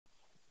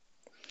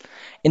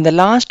In the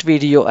last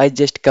video, I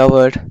just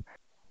covered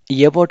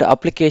about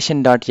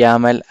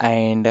application.yaml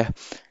and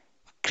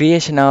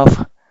creation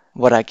of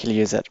Oracle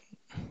user.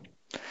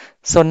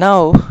 So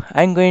now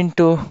I'm going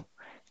to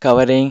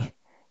covering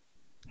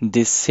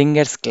this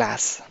singers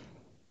class,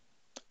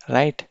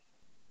 right?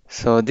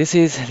 So this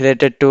is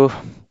related to,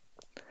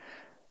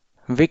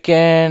 we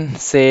can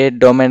say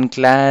domain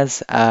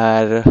class,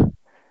 or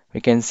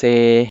we can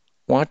say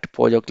what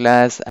Pojo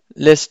class.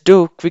 Let's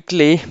do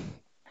quickly.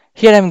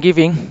 Here I'm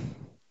giving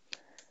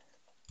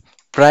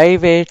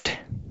private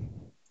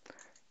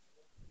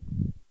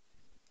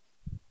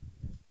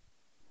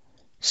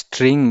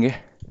string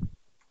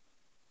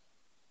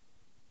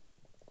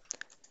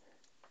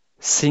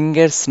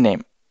singer's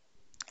name.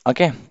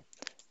 Okay,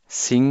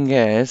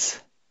 singer's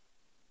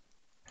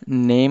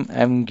name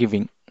I'm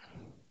giving.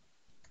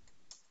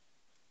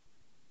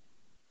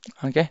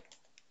 Okay,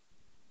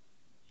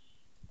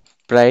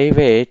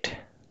 private.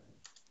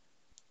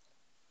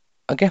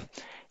 Okay,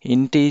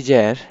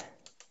 integer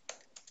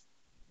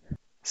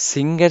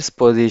singer's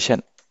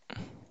position.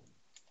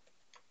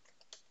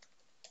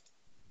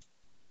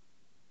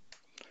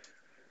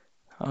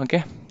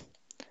 Okay,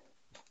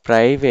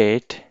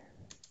 private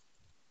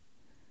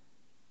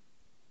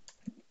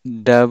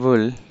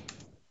double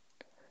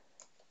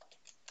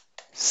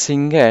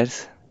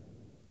singers.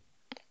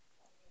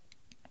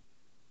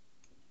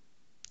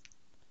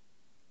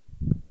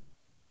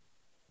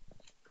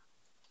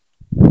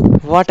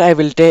 What I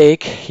will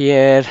take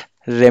here,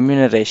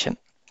 remuneration.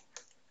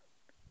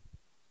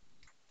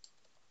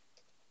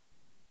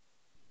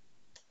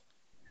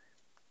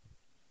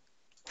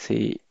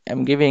 See,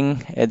 I'm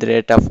giving at the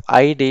rate of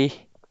ID,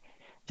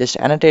 just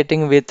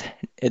annotating with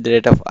at the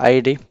rate of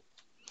ID.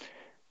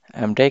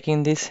 I'm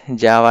taking this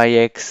java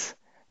x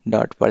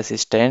dot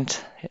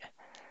persistent.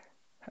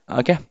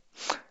 Okay,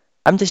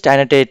 I'm just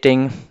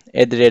annotating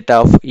at the rate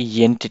of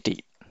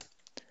entity.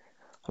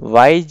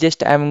 Why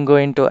just I'm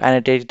going to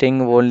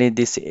annotating only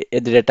this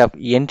at the rate of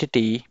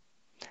entity?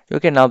 You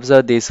can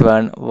observe this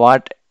one,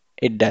 what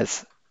it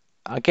does.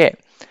 Okay,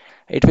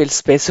 it will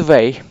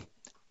specify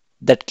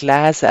that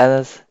class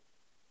as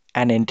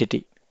an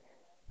entity.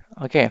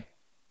 Okay,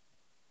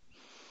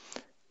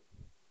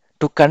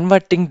 to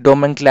converting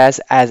domain class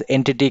as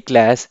entity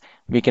class,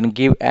 we can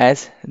give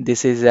as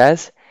this is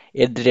as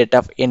at the rate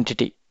of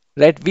entity.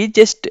 Right? We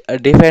just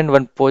defined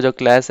one Pojo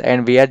class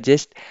and we are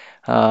just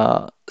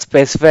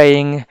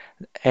specifying,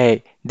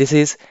 hey, this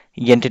is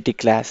entity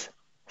class.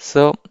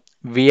 So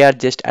we are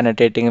just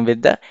annotating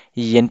with the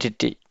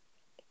entity,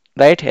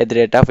 right? At the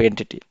rate of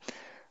entity.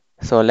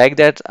 So like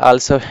that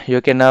also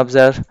you can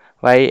observe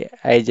why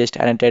I just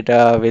annotate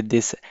with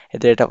this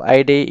at the rate of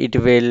ID. It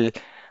will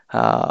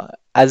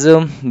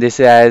assume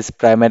this as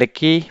primary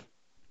key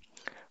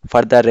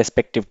for the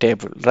respective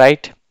table,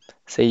 right?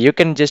 So you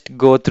can just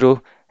go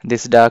through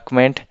this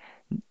document.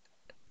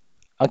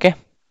 Okay,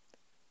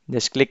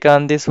 just click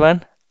on this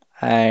one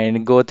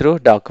and go through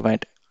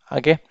document.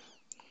 Okay,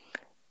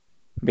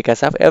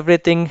 because of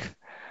everything,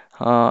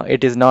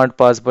 it is not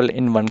possible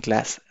in one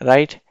class,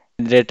 right?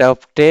 Data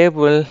of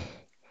table.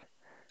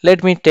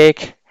 Let me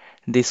take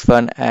this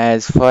one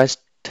as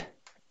first,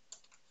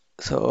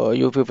 so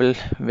you people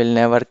will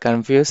never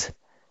confuse.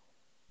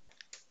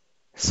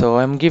 So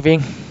I'm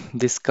giving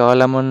this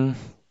column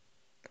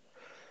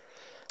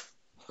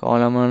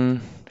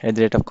at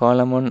the rate of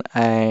column,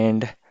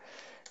 and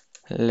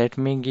let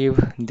me give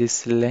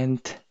this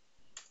length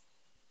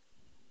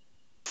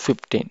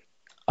 15.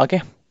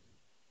 Okay,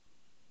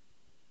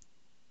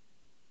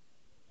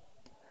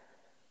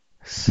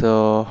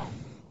 so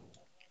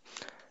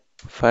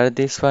for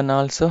this one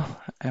also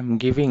I'm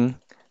giving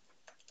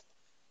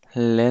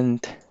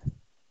length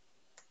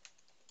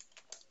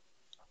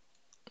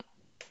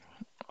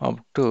up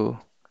to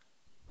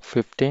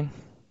 15,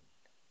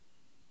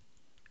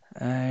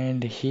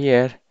 and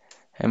here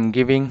I'm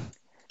giving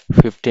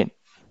 15.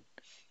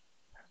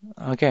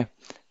 Okay,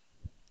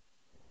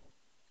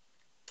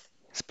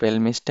 spell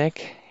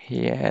mistake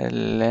here,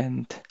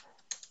 length,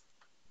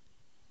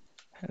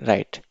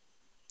 right.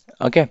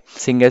 Okay,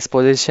 singles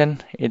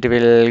position, it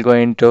will go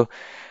into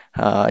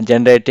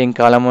generating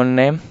column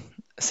name,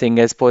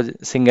 singles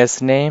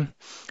name,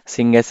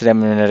 singles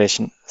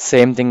remuneration,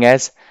 same thing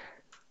as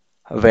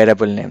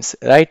variable names,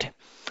 right?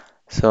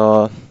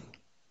 So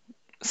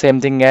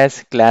same thing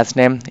as class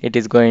name, it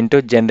is going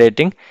to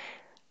generating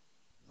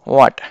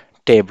what?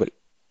 Table.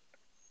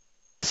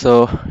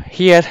 So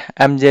here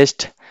I'm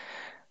just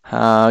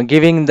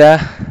giving the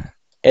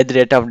at the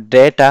rate of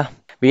data.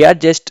 We are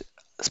just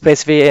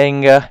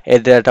specifying at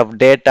the rate of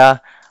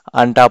data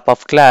on top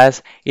of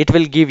class. It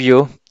will give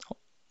you,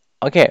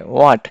 okay,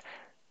 what?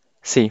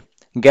 See,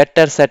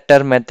 getter,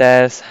 setter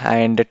methods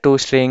and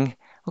toString.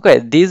 Okay,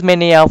 these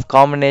many of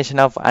combination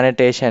of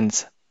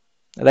annotations,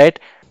 right?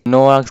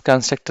 No args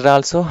constructor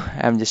also.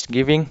 I'm just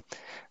giving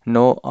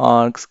no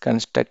args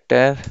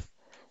constructor,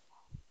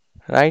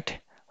 right?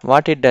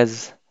 What it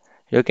does,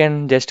 you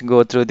can just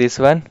go through this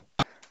one.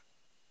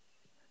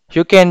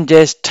 You can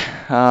just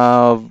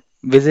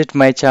visit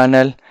my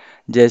channel,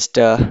 just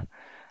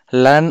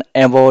Learn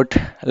about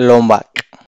Lombok.